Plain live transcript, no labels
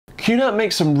QNAP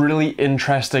makes some really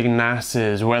interesting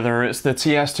NASs, whether it's the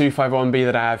TS251B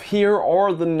that I have here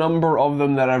or the number of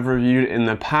them that I've reviewed in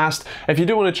the past. If you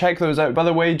do want to check those out, by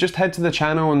the way, just head to the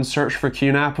channel and search for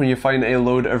QNAP when you find a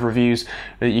load of reviews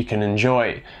that you can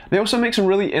enjoy. They also make some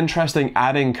really interesting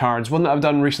adding cards. One that I've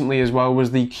done recently as well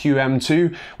was the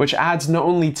QM2, which adds not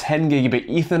only 10GB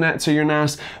Ethernet to your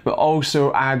NAS, but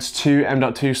also adds 2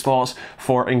 M.2 slots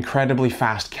for incredibly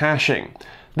fast caching.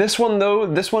 This one though,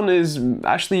 this one is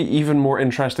actually even more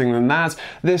interesting than that.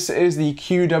 This is the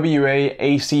QWA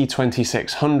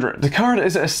AC2600. The card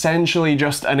is essentially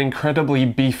just an incredibly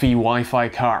beefy Wi-Fi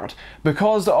card.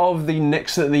 Because of the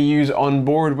NICs that they use on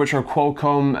board, which are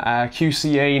Qualcomm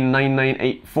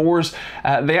QCA9984s,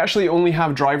 they actually only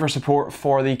have driver support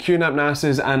for the QNAP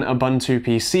NASs and Ubuntu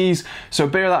PCs. So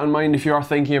bear that in mind if you are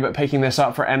thinking about picking this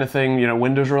up for anything, you know,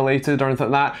 Windows related or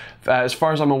anything like that. As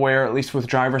far as I'm aware, at least with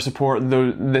driver support,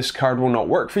 this card will not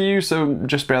work for you, so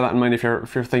just bear that in mind if you're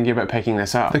thinking about picking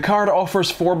this up. The card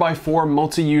offers 4x4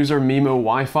 multi-user MIMO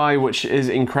Wi-Fi, which is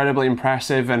incredibly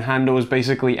impressive and handles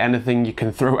basically anything you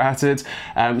can throw at it,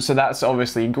 so that's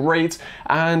obviously great,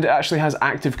 and it actually has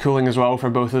active cooling as well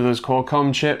for both of those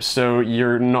Qualcomm chips, so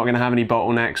you're not going to have any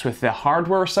bottlenecks with the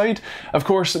hardware side. Of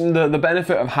course, the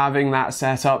benefit of having that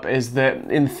setup is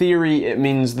that in theory it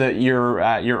means that your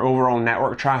overall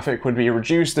network traffic would be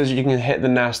reduced, as you can hit the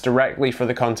NAS directly for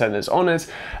the content that's on it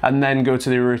and then go to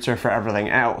the router for everything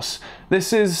else.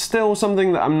 This is still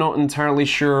something that I'm not entirely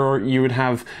sure you would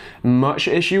have much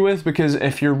issue with, because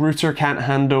if your router can't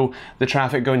handle the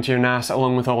traffic going to your NAS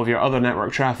along with all of your other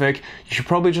network traffic, you should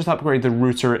probably just upgrade the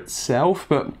router itself.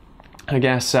 But I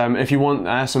guess if you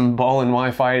want some ball and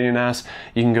Wi-Fi in your NAS,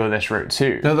 you can go this route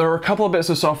too. Now there are a couple of bits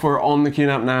of software on the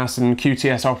QNAP NAS and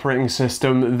QTS operating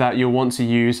system that you'll want to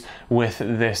use with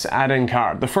this add-in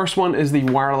card. The first one is the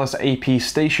wireless AP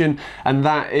station, and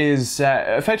that is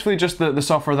effectively just the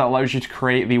software that allows you to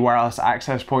create the wireless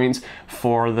access points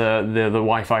for the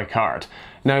Wi-Fi card.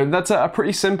 Now that's a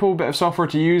pretty simple bit of software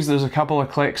to use. There's a couple of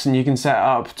clicks and you can set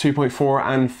up 2.4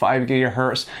 and 5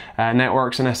 GHz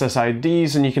networks and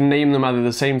SSIDs, and you can name them either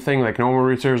the same thing like normal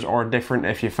routers or different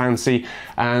if you fancy,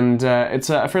 and it's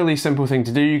a fairly simple thing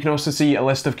to do. You can also see a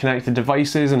list of connected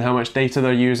devices and how much data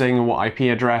they're using and what IP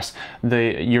address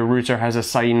your router has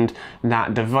assigned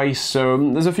that device, so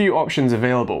there's a few options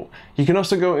available. You can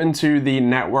also go into the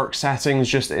network settings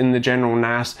just in the general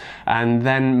NAS and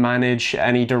then manage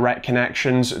any direct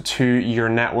connections to your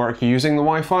network using the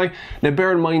Wi-Fi. Now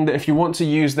bear in mind that if you want to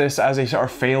use this as a sort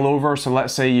of failover, so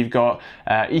let's say you've got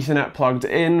Ethernet plugged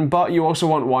in, but you also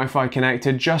want Wi-Fi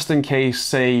connected just in case,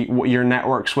 say, your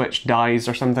network switch dies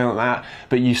or something like that,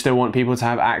 but you still want people to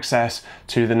have access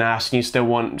to the NAS, and you still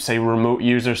want, say, remote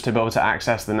users to be able to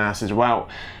access the NAS as well.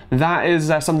 That is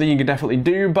something you can definitely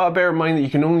do, but bear in mind that you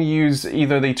can only use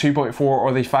either the 2.4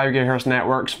 or the 5 GHz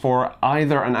networks for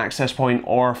either an access point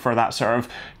or for that sort of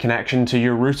connection to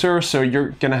your router. So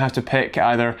you're going to have to pick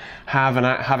either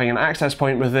having an access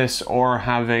point with this or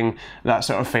having that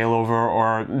sort of failover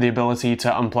or the ability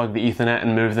to unplug the Ethernet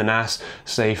and move the NAS,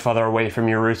 say, further away from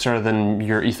your router than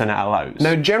your Ethernet allows.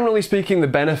 Now, generally speaking, the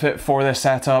benefit for this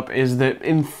setup is that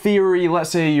in theory, let's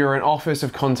say you're an office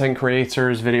of content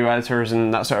creators, video editors,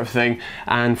 and that sort of thing,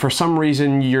 and for some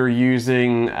reason you're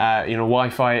using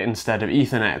Wi-Fi instead of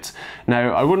Ethernet.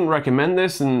 Now I wouldn't recommend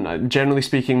this, and generally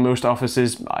speaking most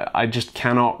offices I just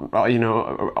cannot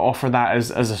offer that as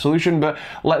a solution, but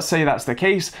let's say that's the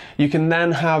case. You can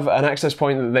then have an access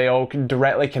point that they all can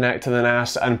directly connect to the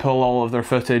NAS and pull all of their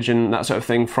footage and that sort of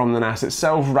thing from the NAS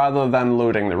itself rather than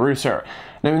loading the router.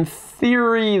 Now in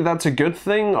theory that's a good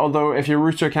thing, although if your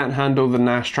router can't handle the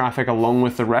NAS traffic along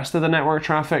with the rest of the network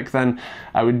traffic, then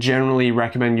I would generally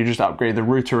recommend you just upgrade the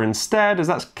router instead, as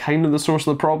that's kind of the source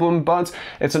of the problem, but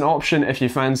it's an option if you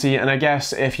fancy. And I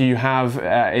guess if you have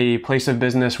a place of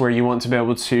business where you want to be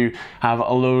able to have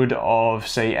a load of,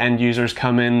 say, end users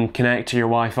come in, connect to your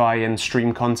Wi-Fi and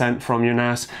stream content from your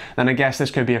NAS, then I guess this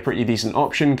could be a pretty decent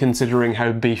option considering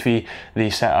how beefy the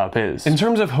setup is. In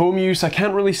terms of home use, I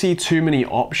can't really see too many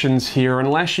options here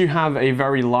unless you have a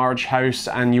very large house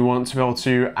and you want to be able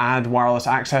to add wireless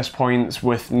access points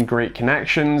with great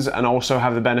connections and also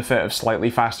have the benefit of slightly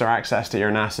faster access to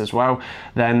your NAS as well,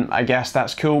 then I guess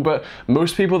that's cool. But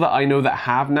most people that I know that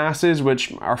have NASs,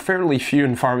 which are fairly few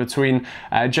and far between,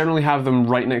 generally have them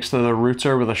right next to the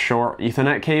router with a short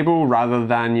Ethernet cable rather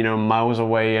than miles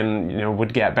away and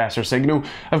would get better signal.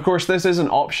 Of course this is an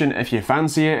option if you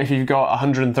fancy it. If you've got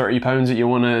 £130 that you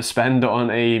want to spend on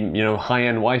a high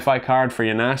high-end Wi-Fi card for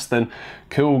your NAS, then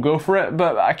cool, go for it,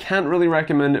 but I can't really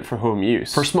recommend it for home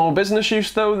use. For small business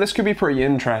use though, this could be pretty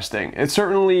interesting. It's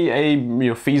certainly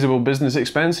a feasible business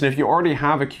expense, and if you already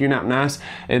have a QNAP NAS,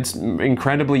 it's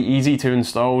incredibly easy to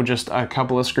install. Just a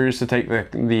couple of screws to take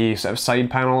the sort of side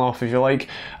panel off, if you like,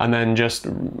 and then just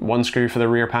one screw for the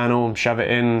rear panel, shove it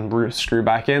in, screw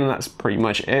back in, and that's pretty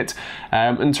much it.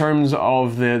 In terms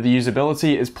of the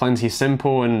usability, it's plenty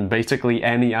simple, and basically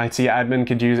any IT admin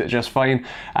could use it just fine,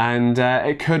 and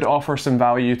it could offer some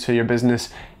value to your business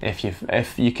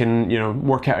if you can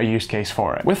work out a use case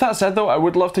for it. With that said though, I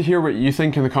would love to hear what you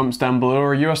think in the comments down below.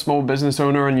 Are you a small business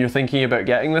owner and you're thinking about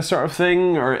getting this sort of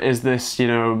thing, or is this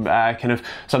kind of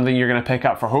something you're going to pick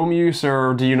up for home use,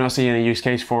 or do you not see any use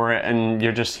case for it and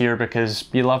you're just here because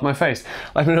you love my face?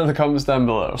 Let me know in the comments down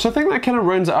below. So I think that kind of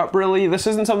rounds it up really. This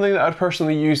isn't something that I'd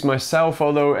personally use myself,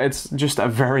 although it's just a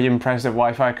very impressive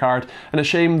Wi-Fi card, and a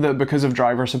shame that because of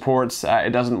driver supports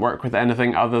it doesn't work with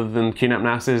anything other than QNAP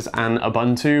NASes and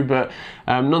Ubuntu, but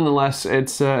nonetheless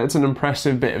it's an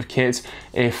impressive bit of kit,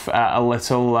 if a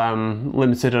little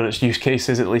limited on its use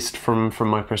cases, at least from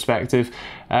my perspective.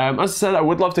 As I said, I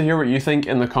would love to hear what you think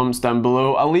in the comments down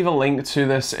below. I'll leave a link to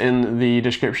this in the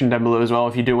description down below as well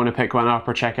if you do want to pick one up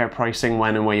or check out pricing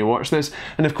when and where you watch this.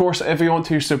 And of course, if you want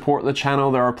to support the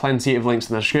channel, there are plenty of links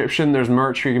in the description. There's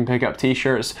merch where you can pick up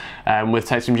t-shirts with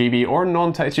TechteamGB or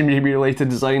non-TechteamGB related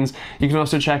designs. You can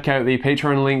also check out the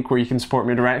Patreon link where you can support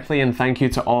me directly, and thank you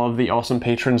to all of the awesome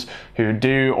patrons who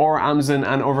do, or Amazon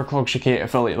and Overclock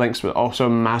affiliate links would also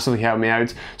massively help me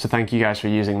out, so thank you guys for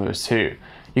using those too.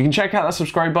 You can check out that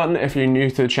subscribe button if you're new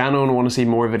to the channel and want to see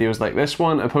more videos like this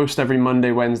one. I post every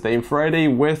Monday, Wednesday and Friday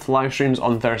with live streams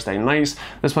on Thursday nights.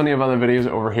 There's plenty of other videos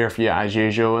over here for you as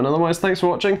usual, and otherwise thanks for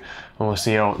watching, and we'll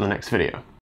see you all in the next video.